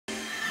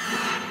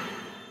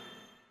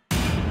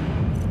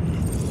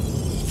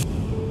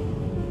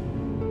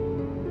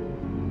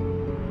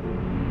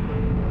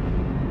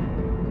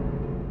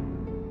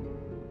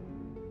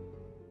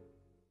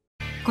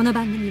この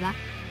番組は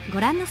ご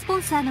覧のスポ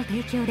ンサーの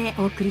提供で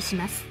お送りし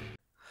ます。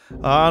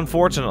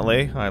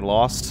 Unfortunately, I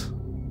lost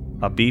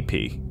a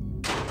BP.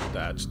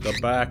 That's the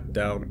back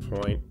down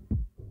point.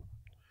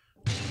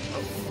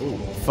 Ooh.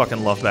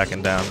 Fucking love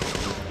backing down.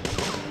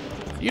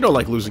 You don't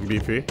like losing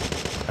BP.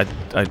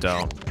 I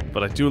don't,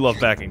 but I do love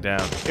backing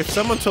down. If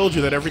someone told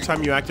you that every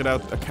time you acted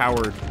out a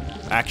coward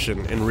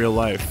action in real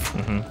life,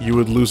 you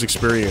would lose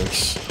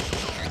experience.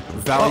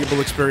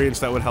 Valuable experience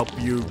that would help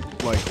you,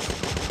 like,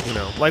 you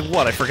know. Like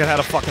what? I forget how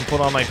to fucking put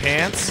on my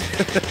pants?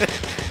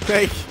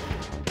 Like,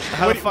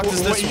 how the fuck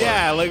does this work?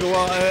 Yeah, like,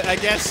 well, I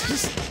guess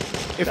just...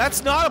 If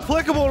that's not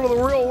applicable to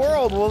the real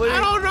world, well, I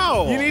don't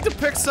know. You need to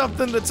pick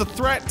something that's a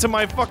threat to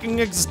my fucking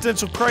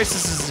existential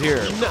crises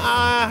here.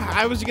 Nah,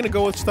 I was gonna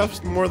go with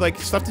stuff more like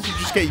stuff that you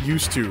just get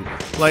used to.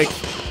 Like,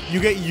 you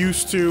get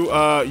used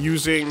to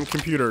using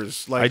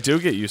computers. Like, I do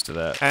get used to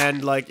that.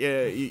 And like,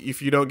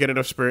 if you don't get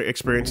enough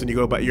experience and you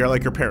go back, you're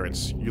like your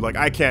parents. You're like,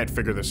 I can't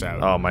figure this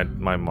out. Oh,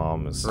 my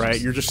mom is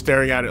right. You're just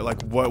staring at it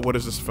like, what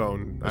is this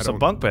phone? There's a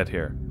bunk bed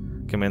here.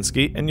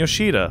 Kaminsky and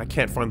Yoshida. I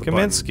can't find the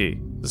Kaminsky.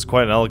 button. This is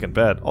quite an elegant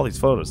bed. All these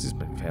photos, these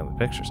family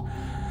pictures.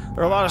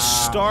 There are a lot of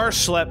Star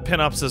Schlep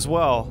pinups as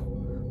well.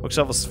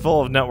 Bookshelf is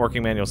full of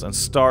networking manuals and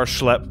Star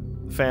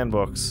Schlep fan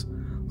books.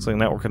 Looks like a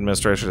network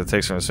administrator that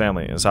takes from his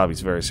family and his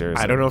hobbies very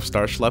seriously. I don't know if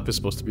Star Schlep is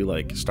supposed to be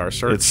like Star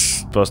Search. It's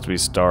supposed to be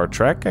Star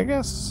Trek, I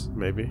guess?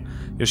 Maybe.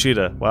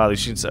 Yoshida. Wow, these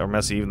sheets are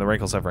messy. Even the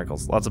wrinkles have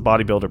wrinkles. Lots of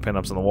bodybuilder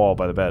pinups on the wall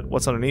by the bed.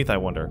 What's underneath, I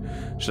wonder?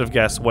 Should have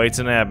guessed. Weights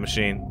and ab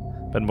machine.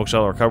 Bed and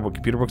bookshelf are covered with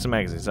computer books and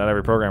magazines. Not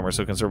every programmer is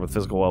so concerned with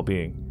physical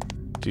well-being.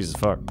 Jesus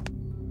fuck.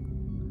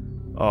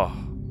 Oh.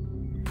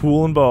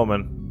 Pool and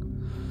Bowman.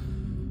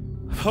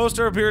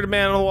 Poster appeared a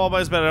man on the wall by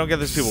his bed. I don't get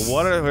these people.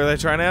 What are they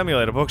trying to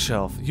emulate? A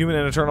bookshelf. Human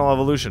and Eternal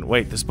Evolution.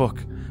 Wait, this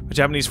book. My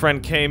Japanese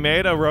friend Kei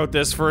Maeda wrote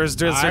this for his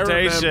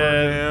dissertation. I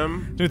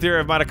remember him. New theory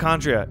of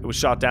mitochondria. It was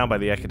shot down by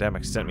the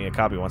academics. He sent me a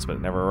copy once, but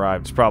it never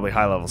arrived. It's probably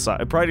high-level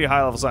science. Probably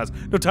high-level science.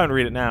 No time to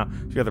read it now.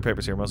 A few other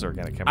papers here. Most are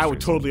organic chemistry. I would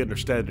totally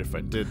understand it if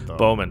I did, though.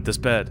 Bowman. This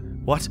bed.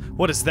 What?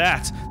 What is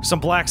that? There's some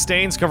black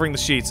stains covering the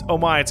sheets. Oh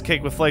my, it's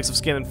caked with flakes of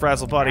skin and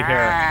frazzled body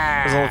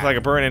hair. Doesn't look like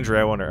a burn injury,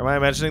 I wonder. Am I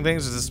imagining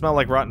things? Does it smell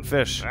like rotten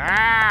fish?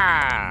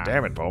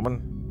 Damn it,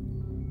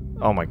 Bowman.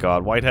 Oh my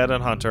god. Whitehead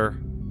and Hunter.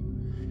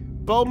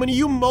 Bowman, are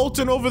you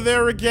molting over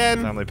there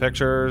again? Family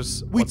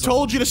pictures. We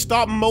told you to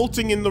stop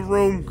molting in the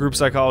room. Group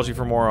psychology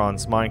for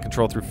morons. Mind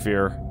control through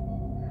fear.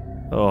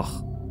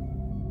 Ugh.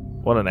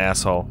 What an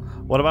asshole.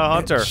 What about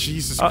Hunter?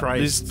 Jesus Christ.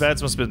 These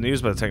beds must have been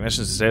used by the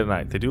technicians to stay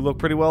tonight. They do look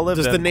pretty well lived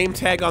in. Does the name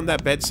tag on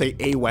that bed say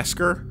A.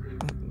 Wesker?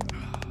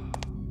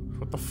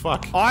 What the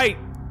fuck? I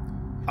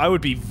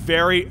would be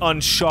very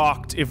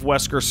unshocked if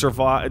Wesker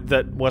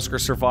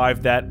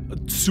survived that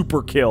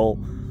super kill.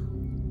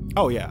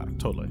 Oh yeah,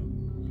 totally.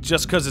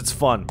 Just because it's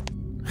fun.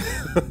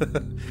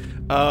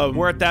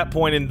 We're at that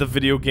point in the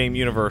video game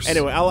universe.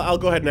 Anyway, I'll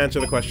go ahead and answer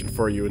the question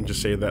for you and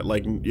just say that,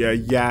 like,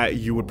 yeah,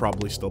 you would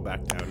probably still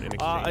back down in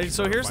exchange.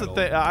 So here's the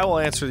thing. I will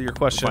answer your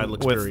question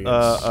with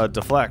a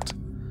deflect.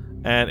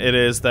 And it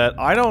is that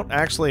I don't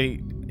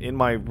actually, in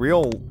my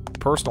real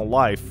personal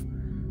life,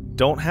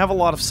 don't have a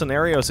lot of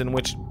scenarios in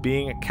which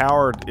being a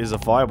coward is a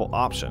viable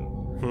option.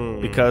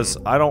 Because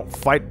I don't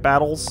fight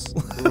battles.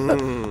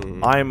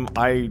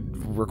 I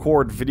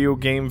record video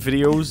game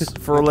videos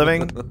for a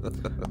living.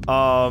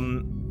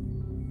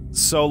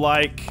 So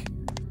like,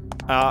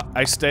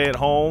 I stay at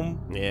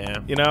home. Yeah.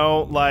 You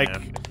know,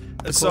 like,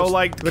 so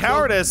like,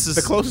 cowardice is...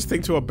 The closest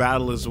thing to a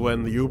battle is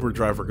when the Uber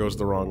driver goes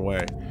the wrong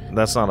way.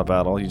 That's not a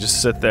battle. You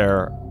just sit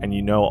there and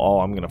you know, oh,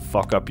 I'm gonna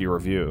fuck up your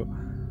review.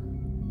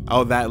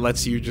 Oh, that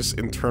lets you just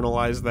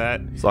internalize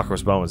that?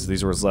 Zucker's moments.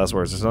 These were his last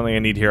words. There's nothing I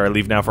need here. I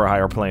leave now for a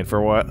higher plane.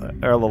 For what?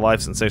 Air the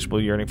life,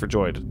 insatiable yearning for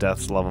joy, to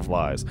death's love of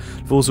lies.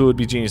 Fools who would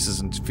be geniuses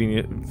and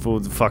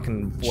fools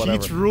fucking whatever.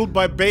 Cheats ruled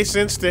by base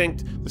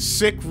instinct. The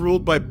sick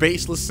ruled by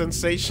baseless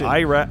sensation.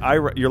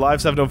 Your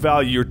lives have no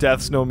value. Your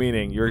death's no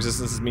meaning. Your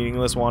existence is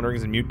meaningless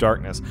wanderings and mute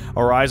darkness.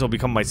 Our eyes will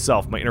become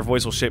myself. My inner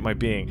voice will shape my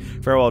being.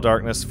 Farewell,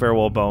 darkness.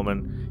 Farewell,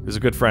 Bowman. He was a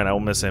good friend. I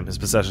will miss him. His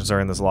possessions are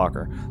in this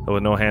locker. Though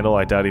with no handle,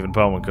 I doubt even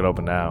Bowman could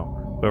open now.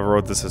 Whoever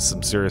wrote this has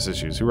some serious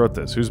issues. Who wrote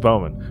this? Who's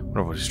Bowman? I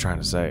wonder what he's trying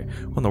to say.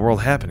 What in the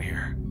world happened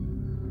here?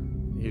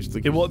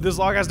 This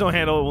lock has no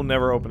handle. It will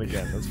never open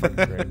again. That's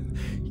fucking great.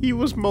 He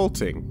was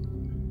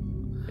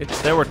molting.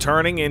 They were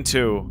turning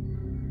into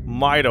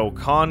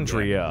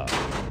mitochondria.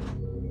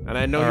 Yeah. And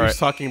I know he was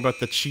talking about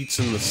the cheats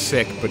and the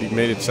sick, but he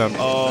made it sound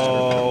better than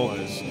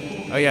it was.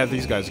 Oh yeah,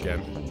 these guys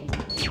again.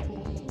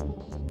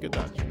 Good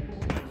dodge.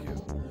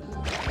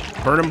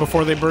 Burn them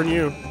before they burn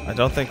you. I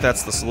don't think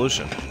that's the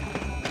solution.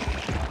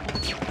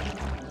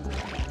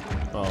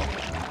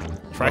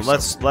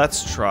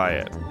 Let's try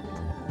it.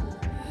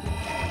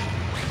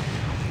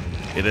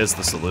 It is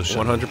the solution.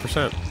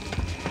 100%.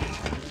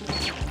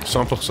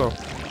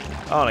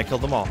 100%. Oh, and I killed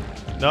them all.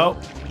 No.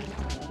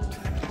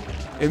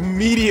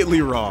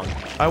 Immediately wrong.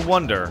 I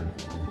wonder.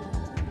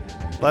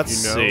 Let's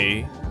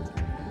see.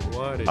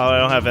 What? I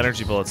don't have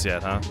energy bullets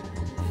yet, huh?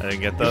 I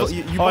didn't get those.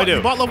 I do.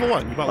 You bought level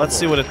 1. Let's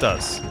see what it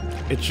does.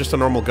 it's just a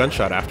normal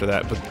gunshot after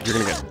that, but you're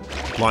gonna get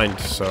blind,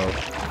 so...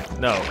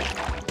 No.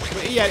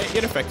 Yeah,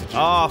 it affected you.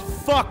 Ah,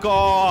 fuck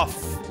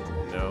off!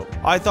 No.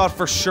 I thought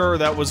for sure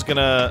that was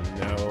gonna...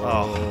 No.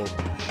 Oh.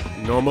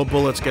 Normal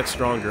bullets get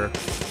stronger.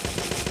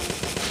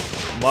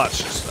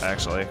 Much,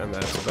 actually. And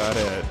that's about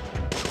it.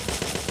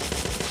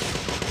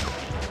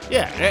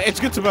 Yeah, it's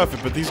good to buff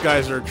it, but these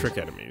guys are trick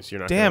enemies. You're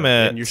not Damn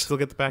it. And you still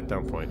get the back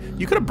down point.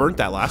 You could have burnt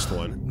that last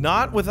one.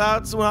 Not when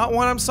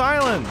I'm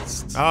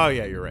silenced. Oh,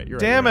 yeah, you're right.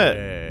 Damn it.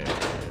 Yeah.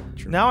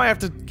 Now I have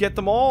to get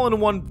them all in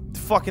one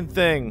fucking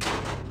thing.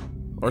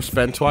 Or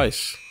spend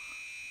twice.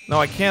 No,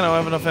 I can't. I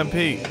don't have enough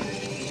MP.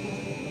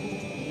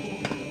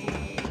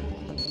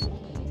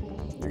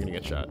 You're gonna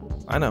get shot.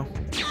 I know.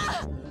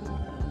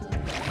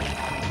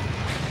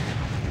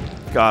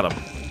 Got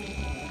him.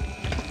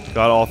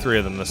 Got all 3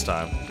 of them this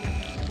time.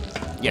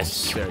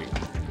 Yes. There you go.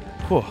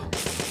 Whew.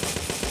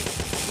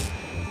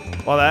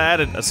 Well, that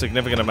added a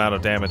significant amount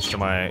of damage to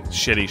my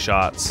shitty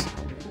shots.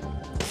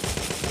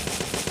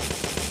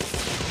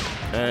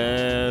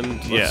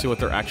 And let's see what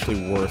they're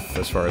actually worth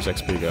as far as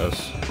XP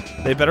goes.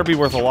 They better be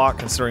worth a lot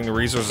considering the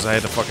resources I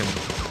had to fucking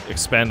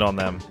expend on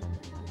them.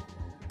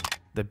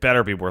 They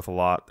better be worth a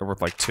lot. They're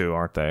worth like 2,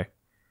 aren't they?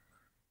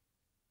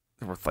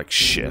 They're worth like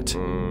shit.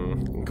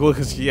 Cool,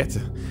 because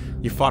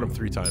you fought him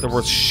 3 times. They're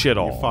worth shit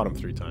all. You fought him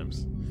 3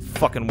 times.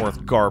 Fucking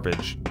worth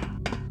garbage.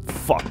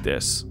 Fuck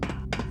this.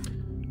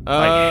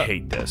 I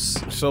hate this.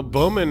 So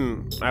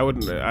Bowman, I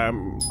wouldn't.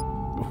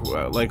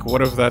 Like,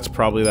 what if that's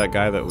probably that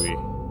guy that we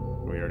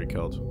already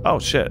killed? Oh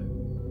shit.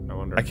 I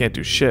wonder. I can't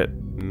do shit.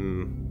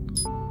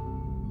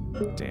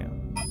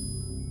 Damn.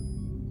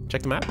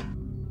 Check the map.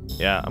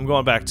 Yeah, I'm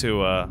going back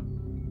to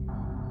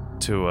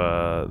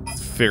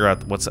figure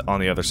out what's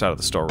on the other side of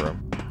the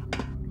storeroom.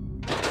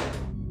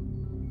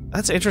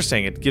 That's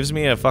interesting. It gives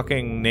me a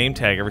fucking name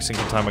tag every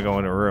single time I go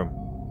into a room.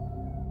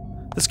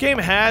 This game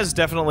has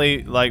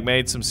definitely, like,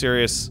 made some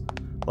serious,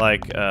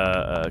 like,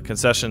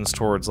 concessions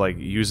towards, like,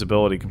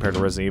 usability compared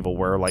to Resident Evil,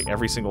 where, like,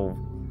 every single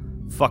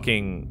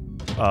fucking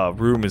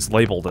room is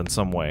labeled in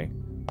some way.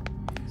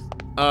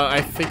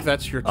 I think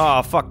that's your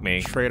fuck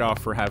me. trade-off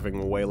for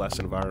having way less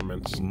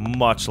environments.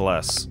 Much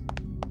less.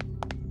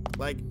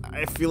 Like,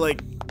 I feel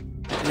like,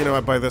 you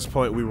know, by this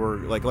point we were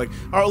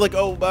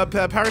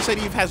Parasite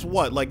Eve has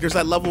what? Like, there's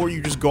that level where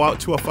you just go out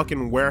to a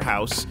fucking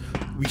warehouse,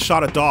 we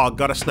shot a dog,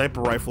 got a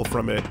sniper rifle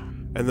from it,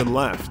 and then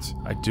left.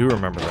 I do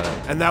remember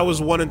that. And that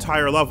was one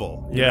entire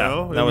level. You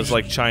know? That was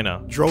like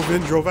China. Drove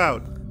in, drove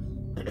out.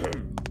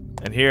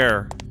 And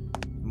here,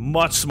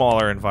 much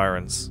smaller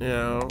environs. You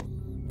know,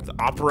 the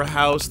opera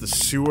house, the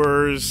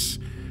sewers,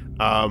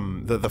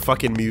 the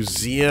fucking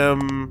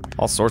museum,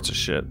 all sorts of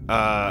shit.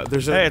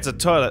 There's it's a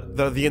toilet.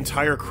 The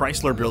entire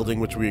Chrysler building,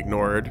 which we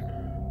ignored.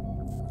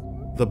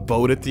 The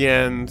boat at the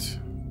end.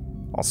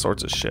 All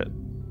sorts of shit.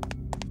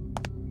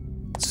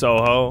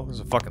 Soho.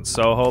 There's a fucking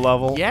Soho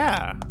level.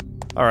 Yeah.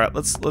 All right,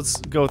 let's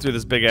go through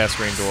this big ass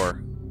green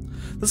door.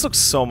 This looks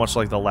so much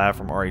like the lab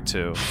from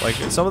RE2. Like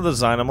some of the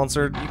design elements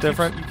are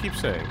different. You keep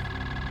saying.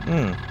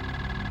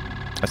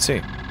 I see.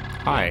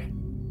 Hi.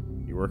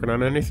 You working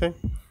on anything?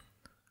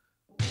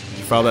 Did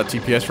you file that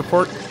TPS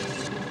report?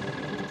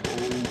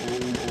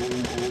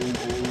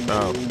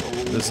 Oh,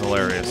 this is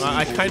hilarious.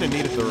 I kind of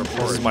needed the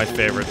report. This is my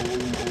favorite.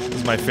 This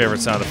is my favorite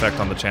sound effect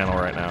on the channel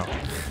right now.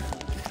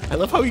 I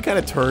love how he kind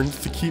of turned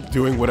to keep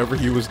doing whatever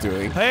he was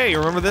doing. Hey, you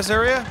remember this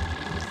area?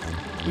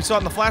 We saw it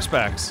in the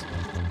flashbacks.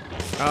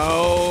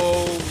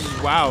 Oh,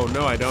 wow.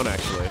 No, I don't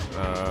actually.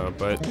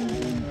 But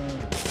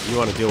you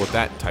want to deal with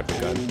that type of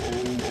gun.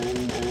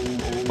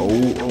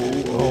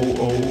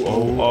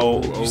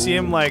 Oh. You see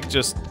him, like,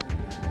 just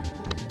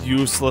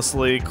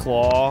uselessly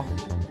claw?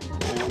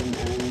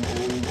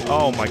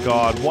 Oh my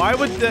god. Why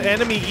would the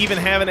enemy even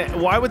have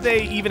why would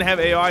they even have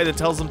AI that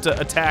tells them to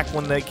attack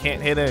when they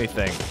can't hit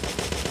anything?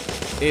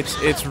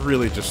 It's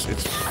really just,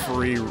 it's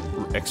free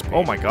XP.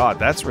 Oh my god,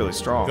 that's really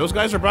strong. Those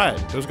guys are bad.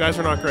 Those guys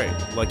are not great.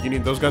 Like,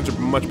 those guns are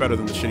much better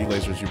than the shitty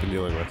lasers you've been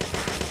dealing with.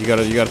 You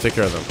gotta take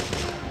care of them.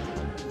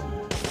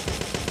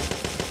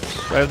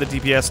 Do I have the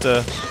DPS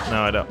to...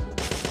 No, I don't.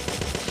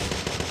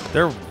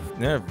 They're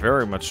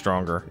very much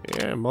stronger.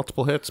 Yeah,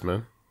 multiple hits,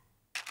 man.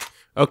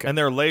 Okay. And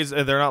they're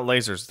not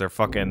lasers, they're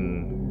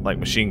fucking, like,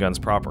 machine guns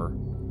proper.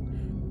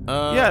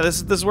 Yeah,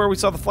 this is where we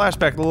saw the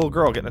flashback, the little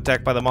girl getting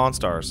attacked by the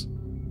Monstars.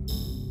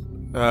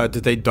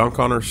 Did they dunk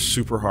on her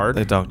super hard?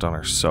 They dunked on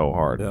her so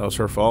hard. Yeah, that was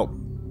her fault.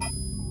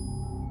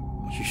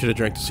 She should have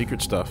drank the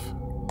secret stuff.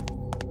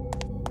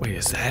 Wait,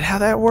 is that how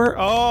that worked?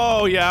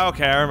 Oh, yeah,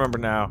 okay, I remember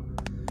now.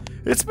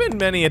 It's been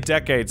many a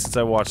decade since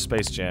I watched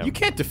Space Jam. You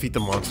can't defeat the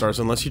Monstars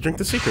unless you drink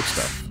the secret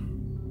stuff.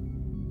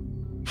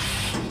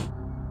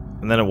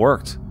 And then it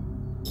worked.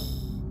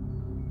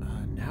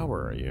 Now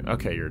where are you?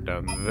 Okay, you're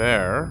down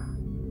there.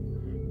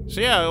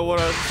 So yeah,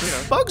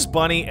 Bugs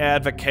Bunny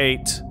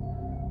advocate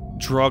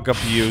drug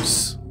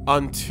abuse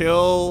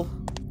until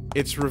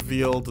it's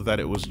revealed that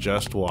it was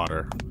just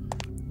water.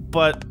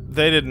 But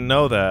they didn't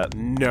know that.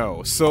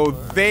 No, so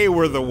they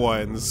were the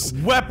ones.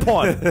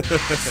 Weapon!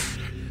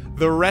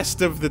 The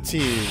rest of the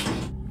team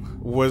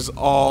was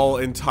all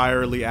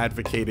entirely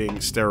advocating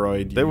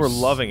steroid use. They were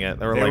loving it.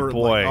 They were like,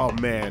 boy. Oh,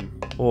 man.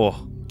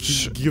 Oh.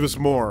 Give us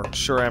more.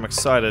 Sure, I'm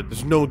excited.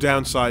 There's no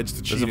downsides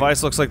to cheating. This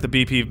device looks like the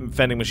BP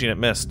vending machine at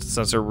Mist.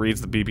 Sensor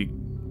reads the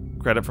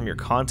BP credit from your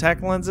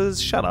contact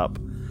lenses. Shut up.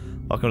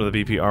 Welcome to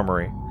the BP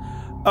Armory.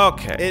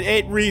 Okay.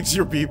 It reads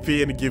your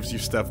BP and it gives you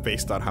stuff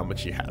based on how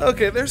much you have.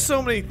 Okay, there's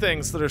so many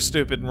things that are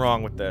stupid and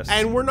wrong with this.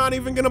 And we're not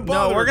even gonna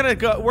bother.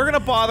 No, we're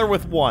gonna bother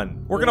with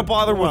one. We're gonna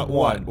bother with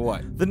one.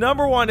 What? The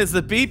number one is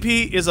that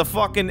BP is a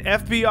fucking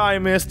FBI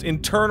Mist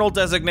internal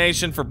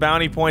designation for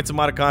bounty points and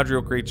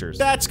mitochondrial creatures.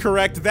 That's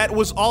correct. That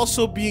was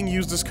also being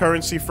used as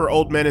currency for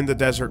old men in the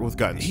desert with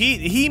guns.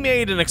 He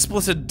made an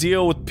explicit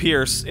deal with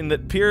Pierce in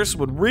that Pierce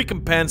would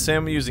recompense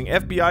him using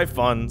FBI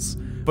funds.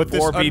 But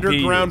this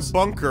underground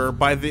bunker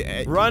by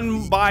the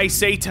run by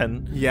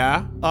Satan,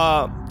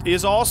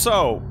 is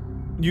also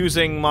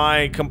using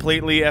my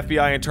completely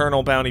FBI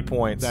internal bounty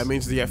points. That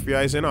means the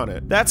FBI's in on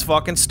it. That's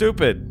fucking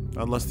stupid.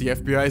 Unless the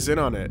FBI's in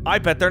on it. I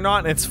bet they're not,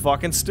 and it's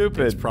fucking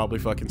stupid. It's probably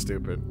fucking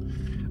stupid.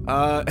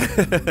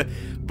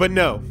 But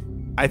no,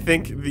 I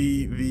think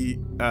the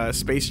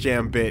Space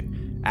Jam bit,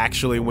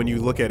 actually, when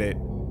you look at it,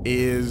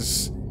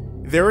 is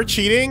they were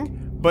cheating,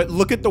 but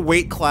look at the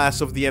weight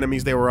class of the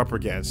enemies they were up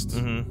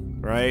against.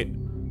 Right?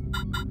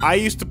 I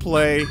used to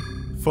play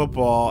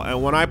football,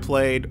 and when I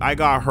played, I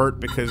got hurt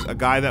because a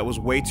guy that was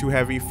way too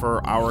heavy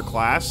for our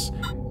class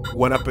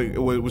went up,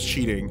 was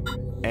cheating,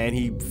 and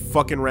he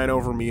fucking ran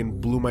over me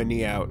and blew my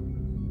knee out.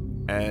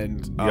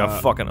 And you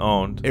got fucking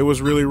owned. It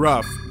was really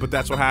rough, but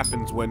that's what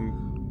happens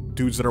when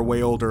dudes that are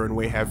way older and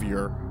way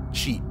heavier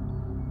cheat.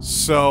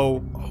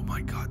 So, oh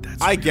my god,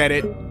 I get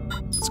it.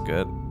 That's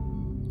good.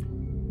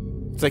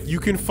 It's like you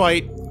can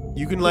fight,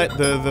 you can let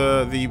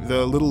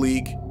the little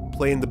league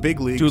play in the big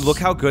leagues. Dude, look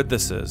how good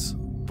this is.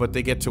 But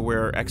they get to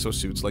wear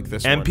exosuits like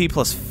this MP one.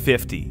 plus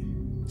 50.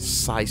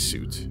 Psi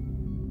suit.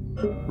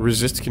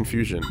 Resist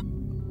confusion.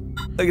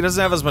 Like, it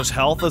doesn't have as much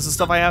health as the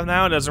stuff I have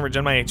now. It doesn't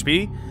regen my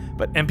HP,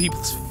 but MP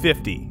plus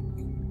 50.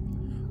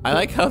 I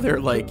like how they're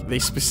like, they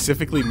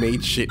specifically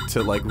made shit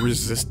to like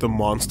resist the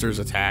monster's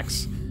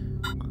attacks.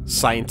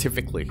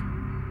 Scientifically.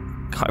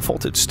 High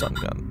voltage stun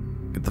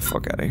gun. Get the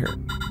fuck out of here.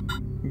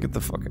 Get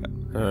the fuck out.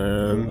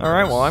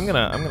 Alright, well I'm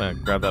gonna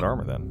grab that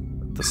armor then.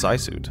 The Psi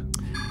suit.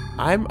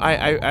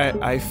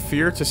 I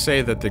fear to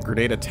say that the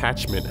grenade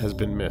attachment has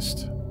been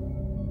missed.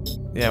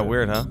 Yeah,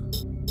 weird, huh?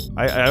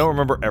 I don't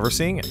remember ever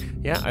seeing it.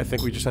 Yeah, I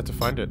think we just had to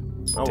find it.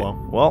 Oh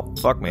well. Well,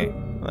 fuck me.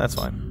 That's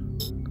fine.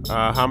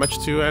 How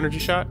much to energy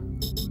shot?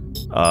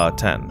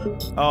 10.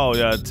 Oh,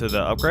 yeah, to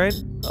the upgrade?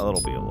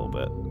 That'll be a little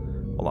bit.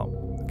 Hold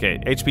on. Okay,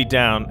 HP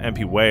down,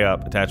 MP way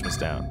up, attachments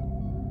down.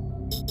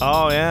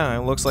 Oh, yeah,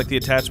 it looks like the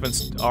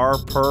attachments are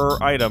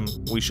per item.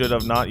 We should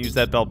have not used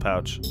that belt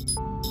pouch.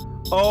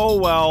 Oh,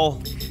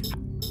 well.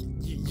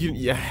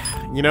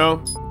 You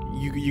know,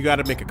 you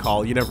gotta make a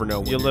call. You never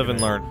know when you live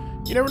and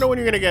learn. You never know when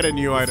you're gonna get a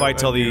new item. Fight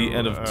till the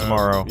end of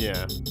tomorrow.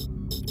 Yeah.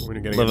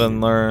 When you're live and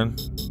learn.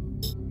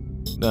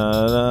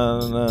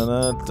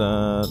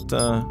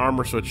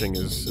 Armor switching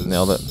is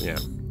nailed it. Yeah.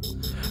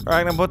 All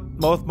right, I'm gonna put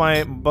both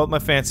my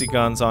fancy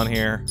guns on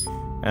here,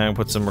 and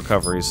put some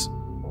recoveries,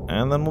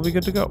 and then we'll be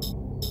good to go.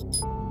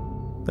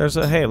 There's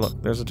a hey,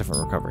 look, there's a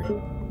different recovery.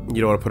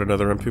 You don't want to put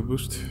another MP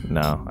boost?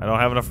 No, I don't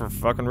have enough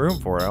fucking room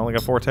for it. I only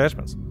got 4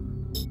 attachments.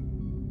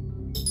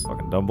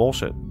 Fucking dumb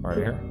bullshit right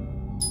here.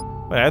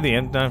 Wait, I had the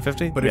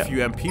N950? But if you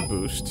MP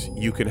boost,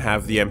 you can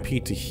have the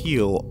MP to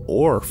heal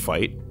or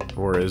fight,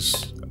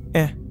 whereas...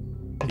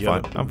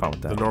 I'm fine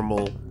with that. The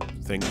normal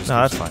thing. No,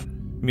 that's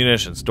fine.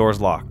 Munitions,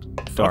 door's locked.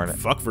 Darn it.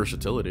 Fuck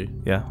versatility.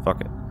 Yeah,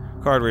 fuck it.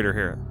 Card reader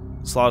here.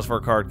 Slots for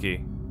a card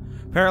key.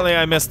 Apparently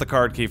I missed the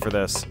card key for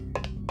this.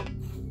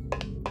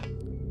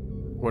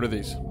 What are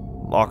these?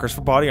 Lockers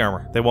for body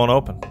armor. They won't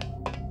open.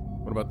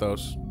 What about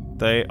those?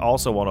 They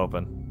also won't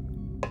open.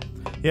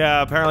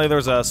 Yeah, apparently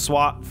there's a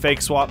fake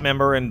SWAT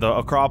member in the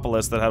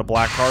Acropolis that had a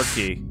black card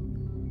key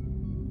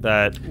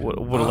that would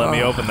have let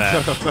me open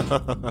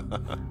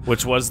that.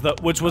 which was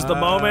the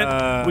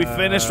moment we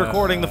finished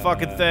recording the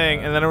fucking thing,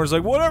 and then it was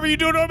like, whatever you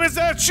do, don't miss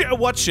that shit.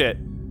 What shit?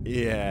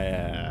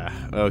 Yeah.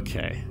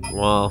 Okay.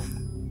 Well,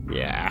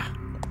 yeah.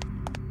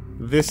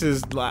 This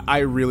is, I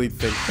really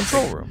think...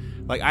 Control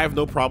room. Like, I have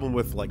no problem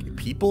with, like,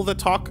 people that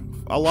talk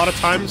a lot of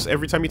times.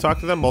 Every time you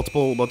talk to them,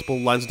 multiple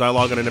lines of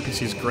dialogue on an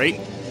NPC is great.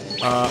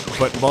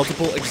 But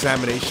multiple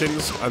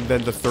examinations, and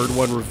then the third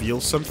one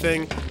reveals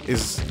something,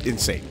 is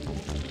insane.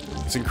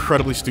 It's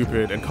incredibly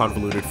stupid and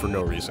convoluted for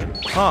no reason.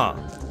 Huh.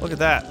 Look at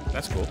that.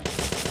 That's cool.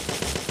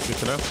 Good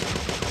to know.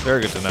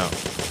 Very good to know.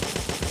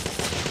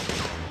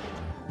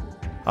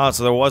 Oh,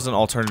 so there was an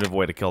alternative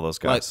way to kill those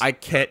guys. Like, I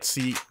can't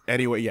see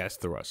any way. Yes,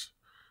 there was.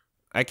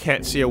 I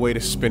can't see a way to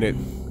spin it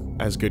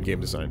as good game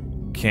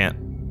design. Can't.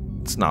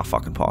 It's not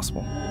fucking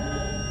possible.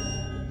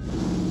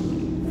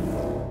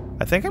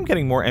 I think I'm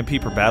getting more MP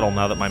per battle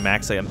now that my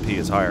max MP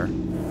is higher.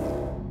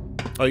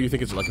 Oh, you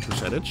think it's like a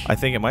percentage? I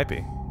think it might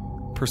be.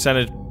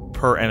 Percentage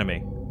per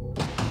enemy.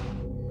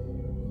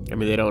 I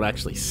mean, they don't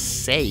actually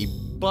say,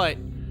 but...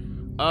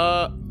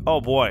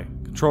 Oh boy.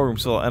 Control room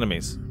still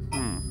enemies.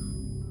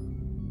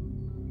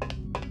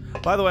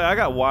 By the way, I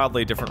got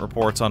wildly different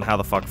reports on how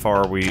the fuck far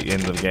are we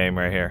in the game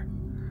right here.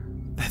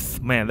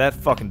 Man, that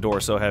fucking door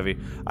is so heavy.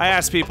 I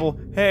asked people,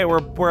 hey,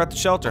 we're at the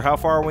shelter. How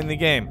far are we in the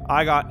game?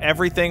 I got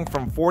everything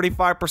from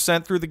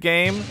 45% through the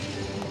game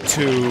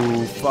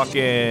to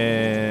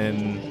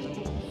fucking...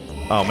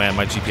 Oh man,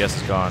 my GPS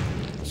is gone.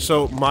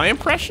 So, my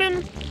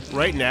impression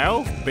right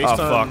now, based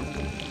on...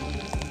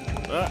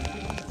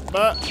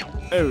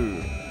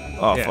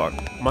 Oh,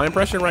 fuck. My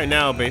impression right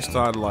now, based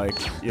on, like,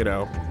 you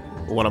know,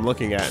 what I'm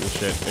looking at and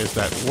shit, is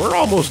that we're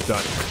almost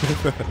done.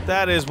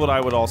 That is what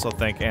I would also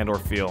think and or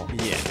feel.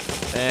 Yeah.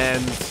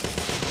 And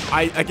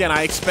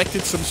I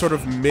expected some sort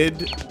of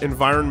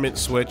mid-environment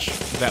switch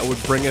that would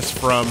bring us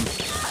from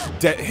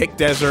Hick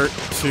Desert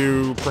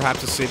to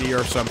perhaps a city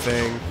or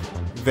something,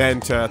 then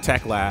to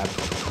Tech Lab.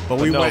 But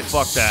we went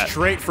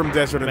straight from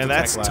Desert into Tech Lab. Man,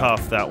 that's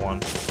tough, that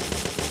one.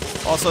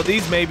 Also,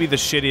 these may be the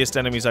shittiest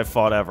enemies I've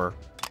fought ever.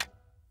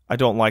 I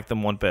don't like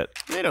them one bit.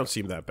 They don't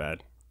seem that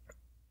bad.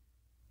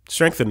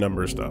 Strength in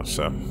numbers, though,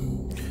 so...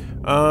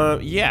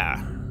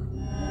 yeah.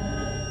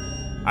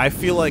 I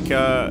feel like,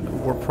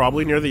 we're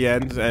probably near the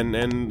end,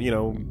 and you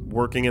know,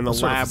 working in the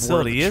lab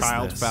where the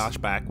child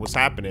flashback was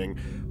happening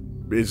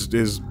makes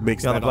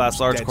that the glass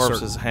large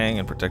corpses hang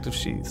in protective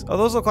sheaths. Oh,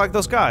 those look like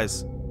those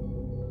guys.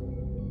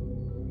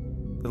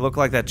 They look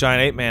like that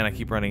giant ape man I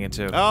keep running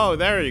into. Oh,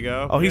 there you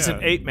go. Oh, he's an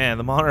ape man.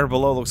 The monitor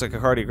below looks like a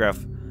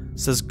cardiograph. It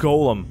says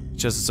Golem,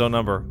 just its own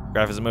number.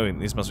 Graph isn't moving.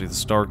 These must be the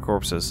starred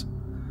corpses.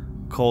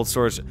 Cold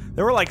storage.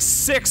 There were like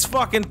 6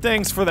 fucking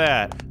things for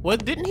that.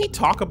 What, didn't he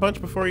talk a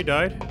bunch before he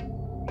died?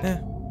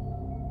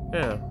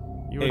 Yeah.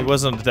 He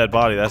wasn't a dead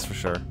body, that's for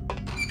sure.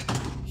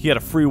 He had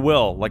a free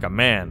will, like a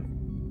man.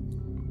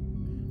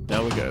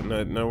 Now we got.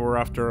 Now we're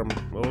after him.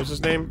 What was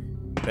his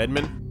name?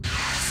 Bedman?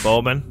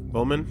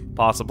 Bowman?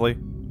 Possibly.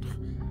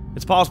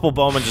 It's possible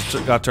Bowman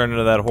just got turned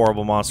into that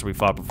horrible monster we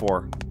fought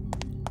before.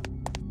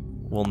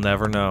 We'll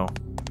never know.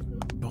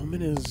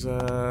 Bowman is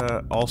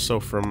also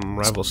from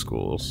rival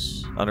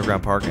schools.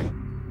 Underground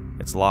parking.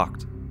 It's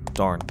locked.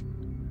 Darn.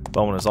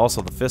 Bowman is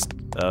also the fist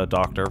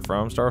doctor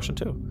from Star Ocean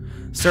 2.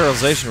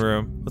 Sterilization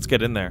room. Let's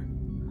get in there.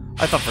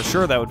 I thought for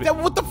sure that would be.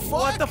 What the fuck?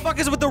 What the fuck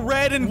is with the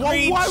red and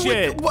green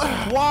shit?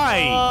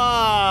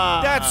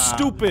 Why? That's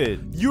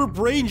stupid. Your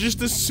brain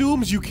just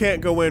assumes you can't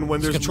go in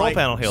when there's control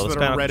panel here. This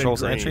panel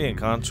controls entry and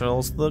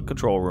controls the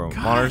control room.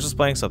 Monitor's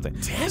displaying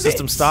something.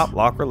 System stop.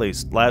 Lock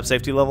released. Lab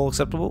safety level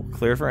acceptable.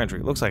 Clear for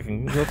entry. Looks like I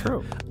can go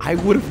through. I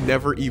would have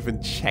never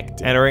even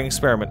checked it. Entering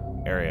experiment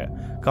area.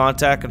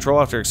 Contact control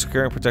after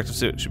securing protective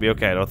suit. Should be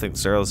okay. I don't think the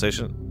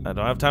sterilization. I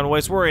don't have time to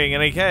waste worrying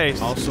in any case.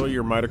 Also,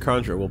 your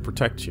mitochondria will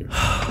protect you.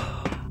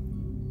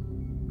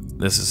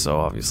 This is so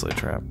obviously a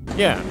trap.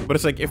 Yeah, but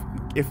it's like if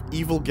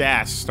evil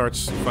gas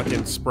starts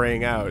fucking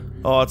spraying out.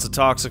 Oh, it's a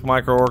toxic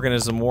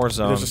microorganism war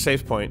zone. There's a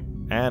save point.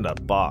 And a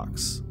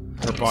box.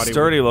 Her body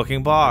sturdy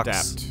looking box.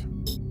 Adapt.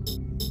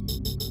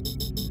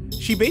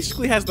 She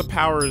basically has the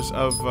powers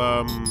of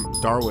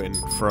Darwin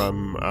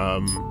from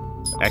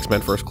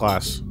X-Men First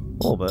Class.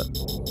 A little bit.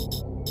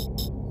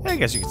 Yeah, I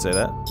guess you could say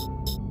that.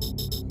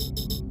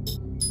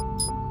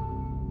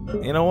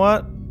 You know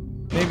what?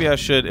 Maybe I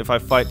should, if I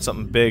fight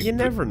something big,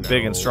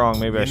 big and strong,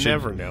 maybe I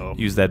should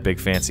use that big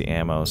fancy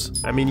ammos.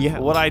 I mean, yeah.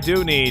 What I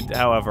do need,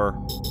 however,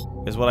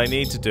 is what I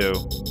need to do.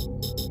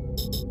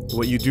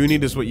 What you do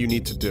need is what you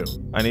need to do.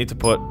 I need to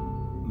put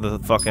the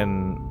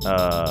fucking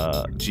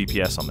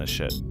GPS on this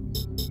shit.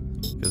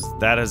 Because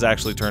that has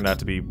actually turned out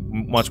to be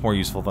much more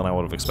useful than I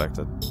would have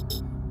expected.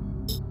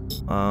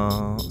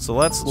 So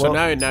let's... So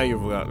now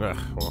you've got...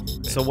 well,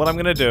 so what I'm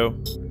gonna do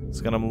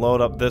is gonna load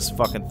up this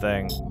fucking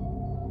thing.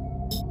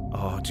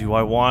 Oh, do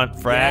I want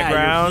frag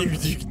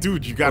round?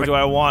 Dude, you gotta... Or do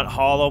I want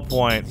hollow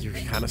point? You're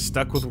kind of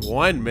stuck with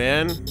one,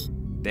 man.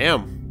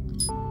 Damn.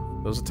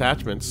 Those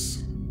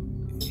attachments.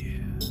 Yeah.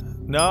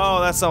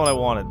 No, that's not what I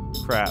wanted.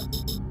 Crap.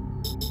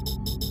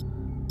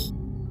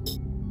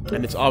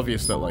 And it's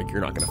obvious that, like, you're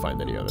not gonna find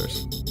any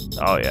others.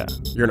 Oh, yeah.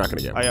 You're not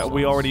gonna get one.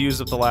 We already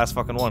used up the last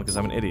fucking one, because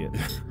I'm an idiot.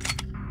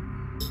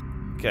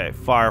 Okay,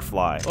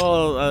 Firefly.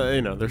 Well,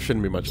 you know, there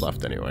shouldn't be much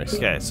left anyways.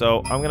 Okay,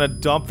 so I'm gonna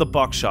dump the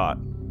buckshot.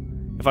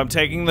 If I'm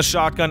taking the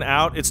shotgun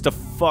out, it's to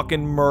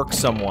fucking murk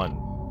someone.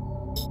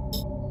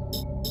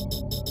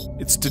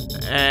 It's to...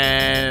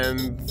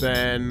 And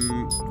then...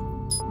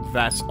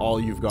 that's all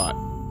you've got.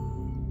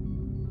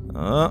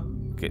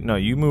 Okay, no,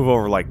 you move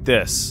over like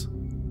this.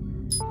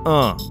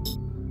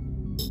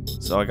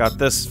 So I got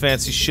this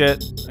fancy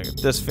shit. I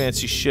got this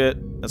fancy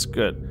shit. That's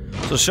good.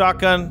 So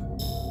shotgun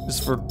is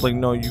for, like,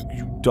 no, you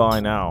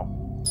die now.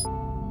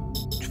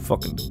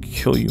 Fucking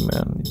kill you,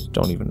 man. You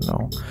don't even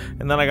know.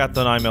 And then I got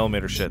the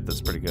 9mm shit. That's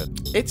pretty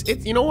good. It's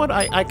you know what?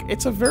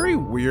 It's a very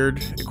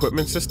weird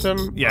equipment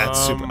system. Yeah,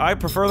 it's super. I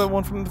prefer the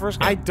one from the first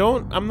game.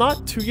 I'm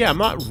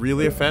not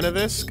really a fan of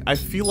this. I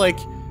feel like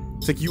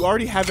it's like you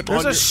already have it.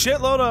 There's a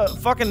shitload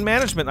of fucking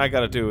management I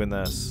gotta do in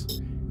this.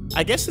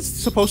 I guess it's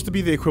supposed to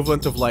be the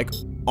equivalent of, like,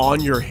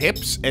 on your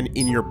hips and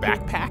in your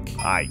backpack.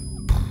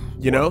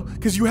 You know?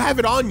 Because you have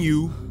it on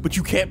you, but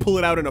you can't pull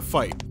it out in a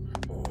fight.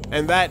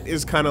 And that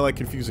is kind of, like,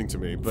 confusing to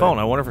me. But phone,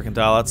 I wonder if we can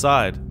dial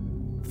outside.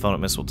 The phone at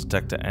Miss will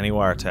detect any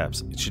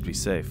wiretaps. It should be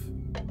safe.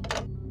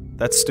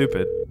 That's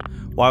stupid.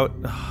 Why would...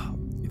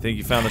 You think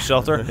you found the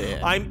shelter? Yeah.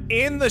 I'm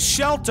in the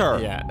shelter!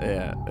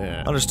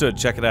 Yeah. Understood.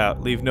 Check it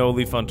out. Leave no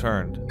leaf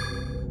unturned.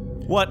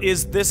 What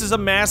is... This is a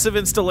massive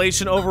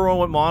installation overrun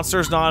with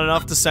monsters, not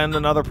enough to send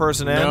another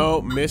person in?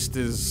 No, Mist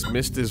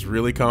is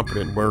really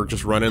competent. We're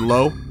just running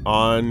low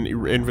on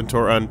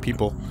inventory, on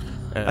people.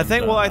 And, I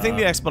think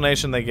the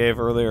explanation they gave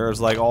earlier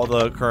is like all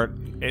the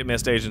current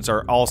Mist agents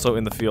are also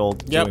in the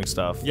field doing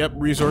stuff. Yep,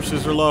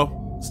 resources are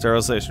low.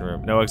 Sterilization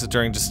room. No exit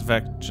during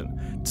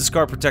disinfection.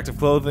 Discard protective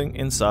clothing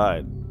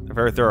inside. They're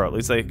very thorough. At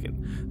least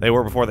they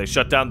were before they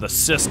shut down the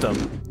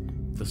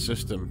system. The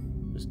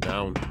system is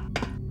down.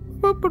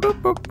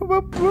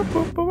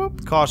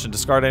 Caution,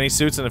 discard any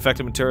suits and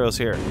infected materials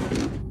here.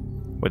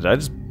 Wait, did I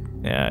just...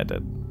 Yeah, I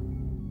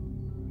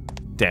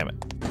did. Damn it.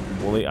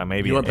 Wooly, I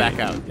maybe... You went back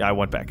out. Yeah, I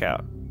went back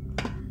out.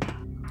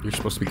 You're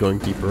supposed to be going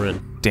deeper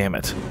in. Damn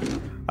it.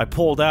 I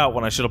pulled out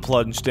when I should have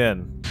plunged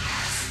in.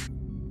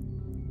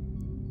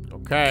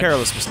 Okay.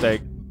 Careless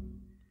mistake.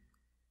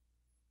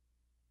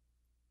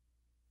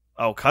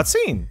 Oh,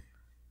 cutscene!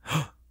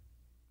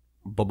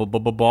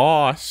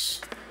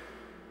 Boss.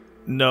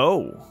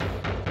 No.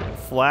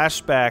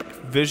 Flashback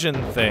vision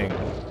thing.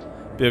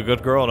 Be a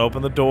good girl and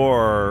open the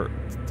door.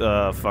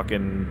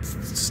 Fucking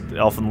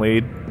elfin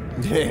lead.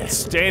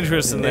 It's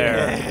dangerous in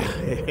there.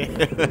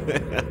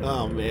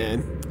 Oh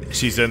man.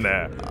 She's in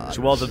there.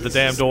 She welded the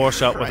damn door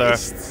shut with her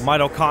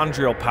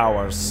mitochondrial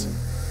powers.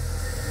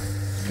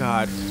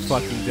 God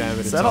fucking damn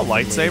it. Is that a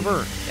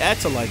lightsaber?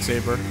 That's a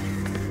lightsaber.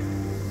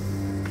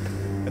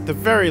 At the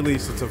very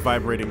least, it's a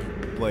vibrating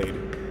blade.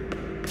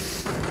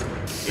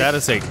 That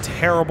is a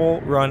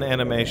terrible run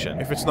animation.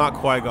 If it's not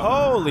Qui-Gon.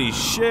 Holy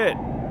shit!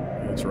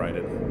 That's right.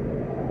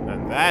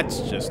 And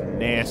that's just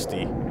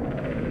nasty.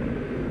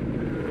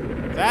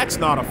 That's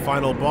not a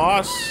final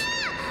boss.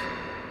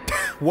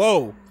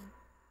 Whoa.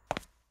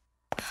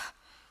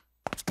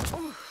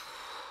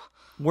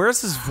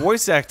 Where's his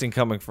voice acting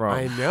coming from?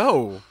 I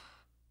know.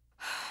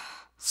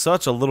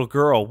 Such a little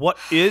girl. What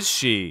is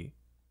she?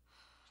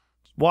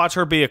 Watch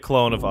her be a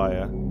clone of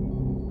Aya.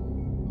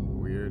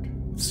 Weird.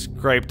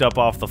 Scraped up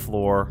off the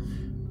floor.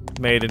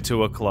 Made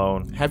into a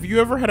clone. Have you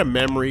ever had a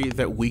memory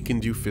that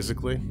weakened you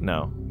physically?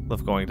 No.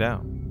 Lift going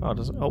down. Oh, it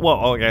doesn't. Oh,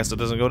 well, I guess it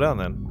doesn't go down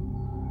then.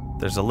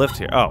 There's a lift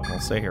here. Oh, we'll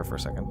stay here for a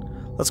second.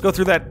 Let's go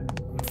through that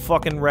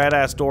fucking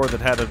rad-ass door that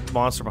had a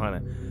monster behind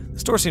it.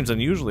 This door seems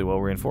unusually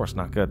well reinforced.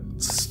 Not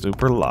good.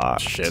 Super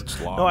locked.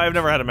 Shit's locked. No, I've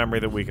never had a memory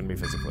that weakened me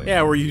physically.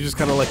 Yeah, where you just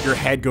kind of like your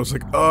head goes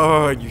like,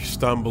 oh, and you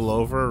stumble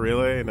over.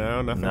 Really?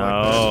 No, nothing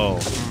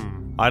like that.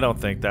 I don't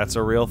think that's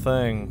a real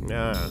thing.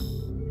 Yeah.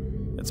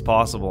 It's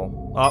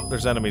possible. Oh,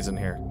 there's enemies in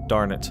here.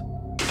 Darn it.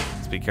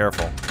 Let's be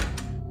careful.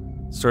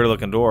 Sturdy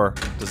looking door.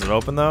 Does it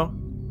open though?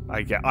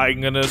 I'm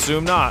gonna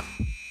assume not.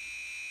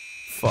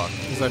 Fuck.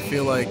 Because I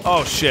feel like...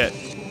 Oh shit.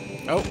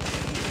 Oh,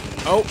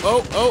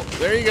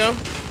 there you go.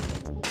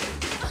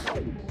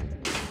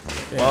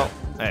 Yeah. Well,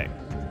 hey.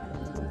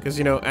 Because,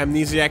 you know,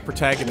 amnesiac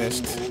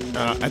protagonist,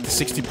 at the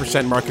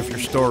 60% mark of your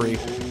story,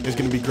 is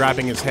going to be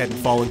grabbing his head and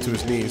falling to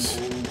his knees.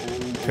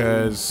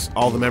 Because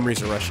all the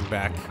memories are rushing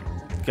back.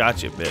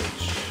 Gotcha,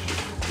 bitch.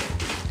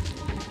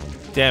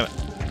 Damn it.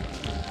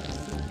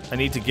 I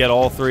need to get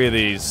all three of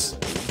these.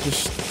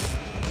 Just...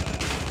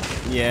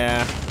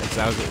 Yeah,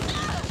 exactly.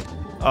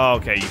 Oh,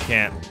 okay, you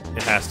can't.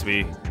 It has to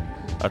be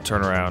a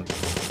turnaround.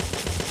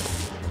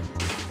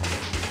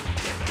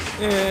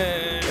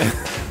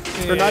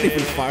 They're not even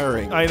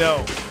firing. I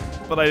know,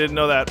 but I didn't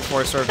know that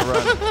before I started to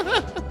run.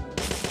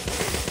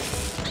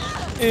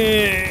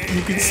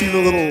 You can see the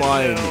little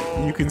line.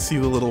 You can see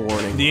the little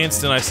warning. The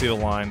instant I see the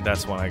line,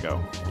 that's when I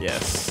go.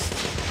 Yes.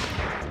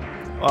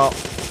 Well,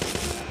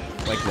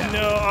 like that.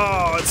 no,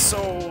 oh, it's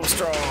so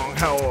strong.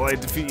 How will I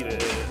defeat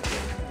it?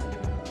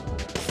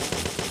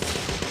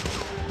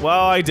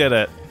 Well, I did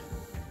it.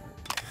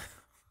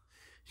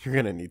 You're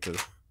gonna need to...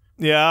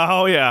 Yeah,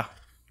 oh yeah.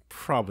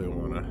 Probably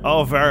wanna...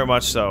 Oh, very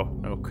much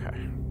so.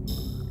 Okay.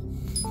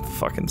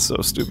 Fucking so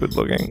stupid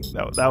looking.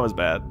 That was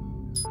bad.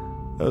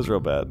 That was real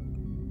bad.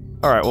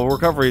 Alright, well,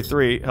 Recovery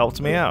 3 helped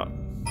me out.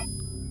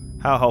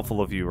 How helpful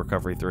of you,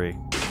 Recovery 3?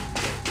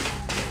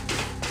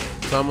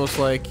 It's almost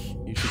like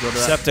you should go to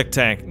that septic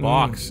tank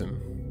box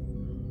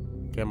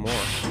and get more.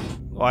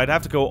 Well, I'd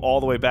have to go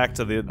all the way back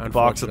to the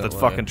box at the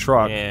fucking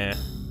truck. Yeah.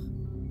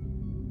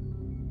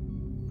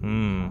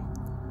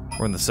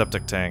 We're in the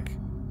septic tank.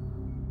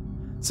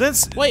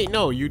 Since... Wait,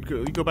 no, you'd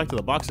go back to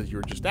the box that you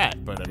were just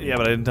at, but I mean... Yeah,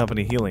 but I didn't dump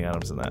any healing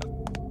items in that.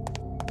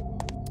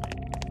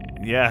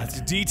 Yeah,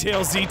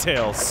 details.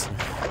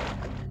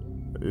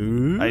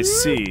 Ooh. I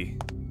see.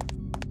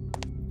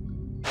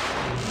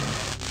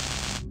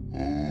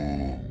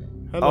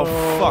 Hello.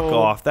 Oh, fuck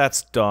off.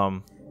 That's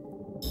dumb.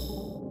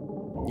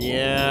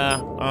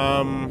 Yeah,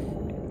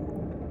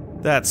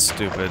 That's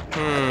stupid.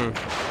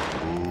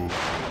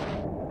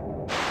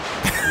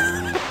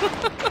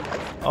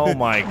 Oh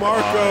my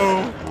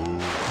god.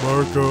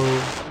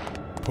 Marco.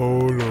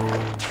 Polo.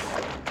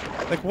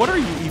 Like, what are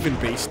you even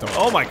based on?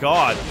 Oh my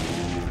god.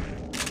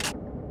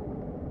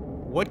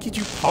 What could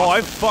you Oh,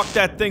 I fucked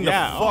that thing the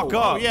fuck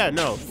up. Oh, yeah,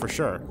 no, for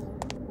sure.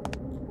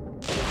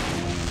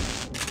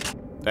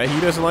 He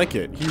doesn't like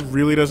it. He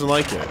really doesn't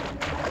like it.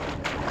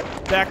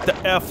 Back the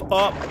F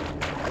up.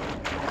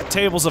 The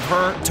tables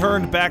have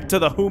turned back to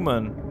the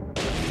human.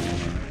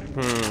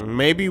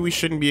 Maybe we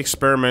shouldn't be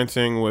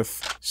experimenting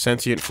with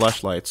sentient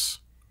fleshlights.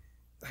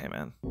 Hey,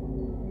 man.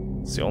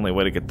 It's the only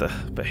way to get the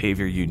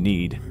behavior you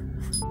need.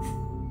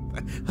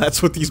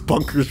 That's what these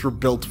bunkers were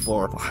built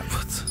for.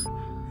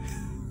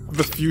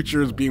 The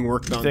future is being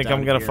worked on. You think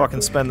I'm gonna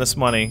fucking spend this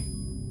money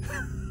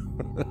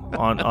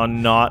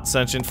on not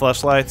sentient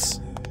fleshlights?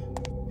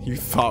 You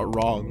thought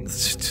wrong.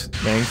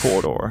 Main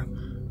corridor.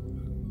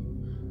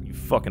 You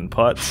fucking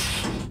putz.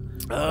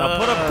 Now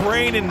put a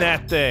brain in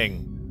that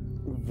thing.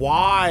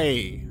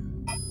 Why?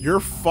 You're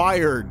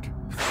fired.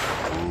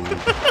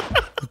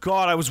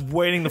 God, I was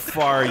waiting to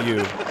fire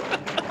you.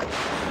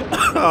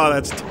 Oh,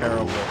 that's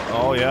terrible.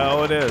 Oh yeah,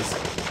 oh it is.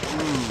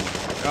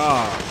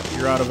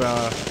 You're out of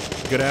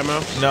good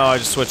ammo? No, I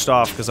just switched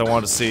off because I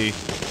wanted to see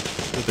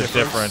the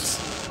difference.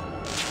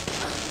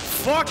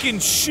 Fucking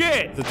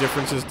shit! The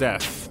difference is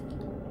death.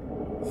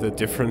 The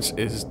difference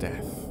is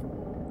death.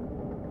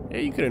 Yeah,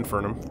 you can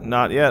infern him.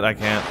 Not yet, I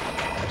can't.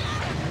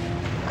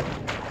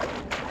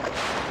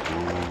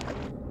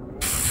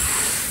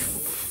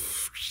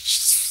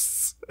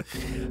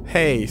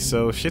 Hey,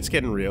 so shit's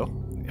getting real.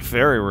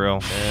 Very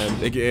real.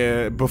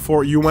 And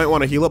before you might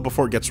want to heal up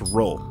before it gets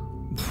real.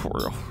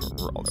 Real.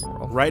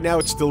 Right now,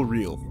 it's still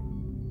real.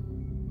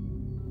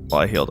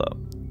 Well, I healed up.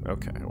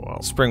 Okay,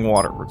 well. Spring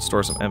water,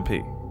 restore some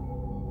MP.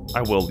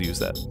 I will use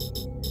that.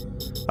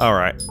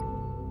 Alright.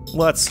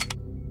 Let's...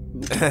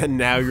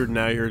 now you're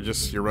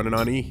running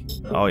on E.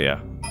 Oh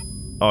yeah.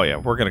 Oh yeah,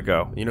 we're gonna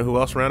go. You know who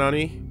else ran on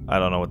E? I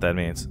don't know what that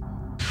means.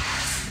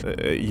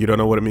 You don't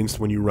know what it means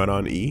when you run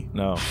on E?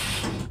 No.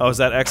 Oh, is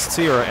that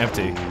ecstasy or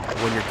empty?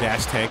 When your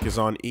gas tank is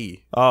on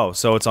E. Oh,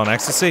 so it's on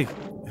ecstasy?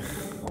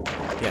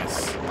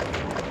 Yes.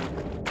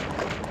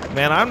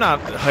 Man, I'm not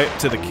hyped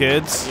to the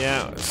kids.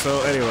 Yeah,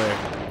 so anyway,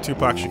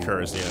 Tupac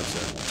Shakur is the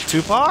answer.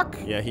 Tupac?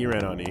 Yeah, he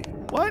ran on E.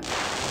 What?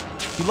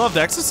 He loved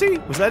ecstasy?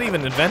 Was that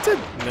even invented?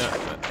 No.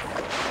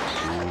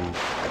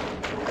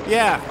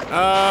 Yeah,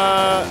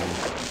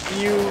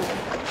 you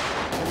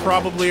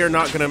probably are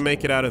not gonna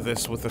make it out of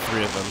this with the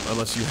three of them,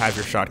 unless you have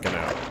your shotgun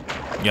out.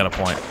 You got a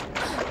point.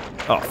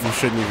 Oh, you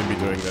shouldn't even be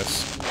doing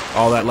this.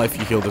 All that life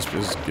you healed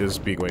is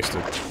being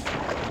wasted.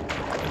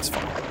 It's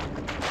fine.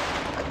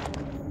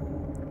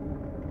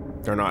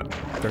 They're not.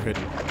 They're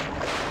hidden.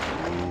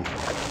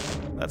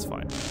 That's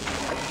fine.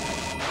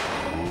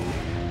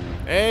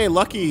 Hey,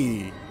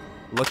 Lucky!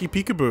 Lucky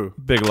Peekaboo.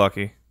 Big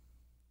Lucky.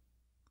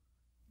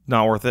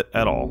 Not worth it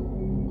at all.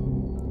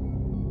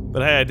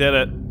 But hey, I did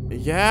it.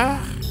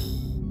 Yeah?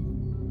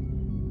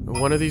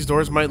 One of these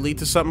doors might lead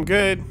to something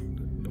good.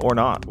 Or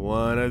not.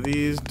 One of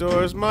these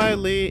doors might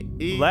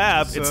lead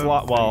Lab, it's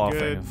locked. Well,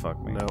 good.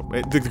 Fuck me. No,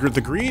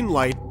 the green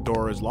light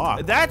door is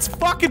locked. That's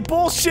fucking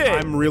bullshit!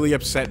 I'm really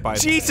upset by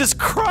that. Jesus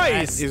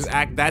Christ!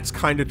 That's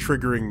kind of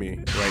triggering me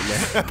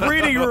right now.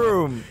 Breeding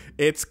room!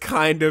 It's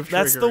kind of triggering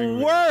That's the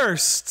me.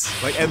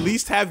 worst! Like, at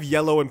least have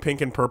yellow and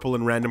pink and purple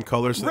in random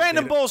colors. So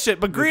random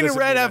bullshit, but green and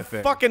red have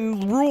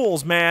fucking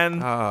rules,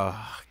 man. Oh,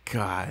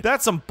 God.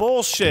 That's some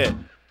bullshit.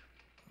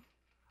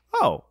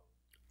 Oh.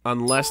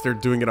 Unless they're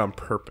doing it on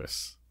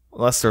purpose.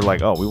 Unless they're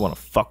like, oh, we want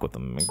to fuck with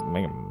them, make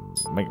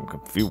them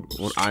confused.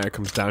 When Aya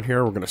comes down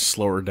here, we're gonna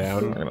slow her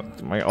down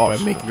by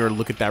making her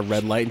look at that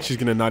red light, and she's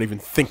gonna not even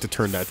think to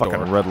turn that door.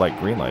 Fucking red light,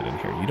 green light in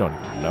here. You don't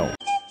even know.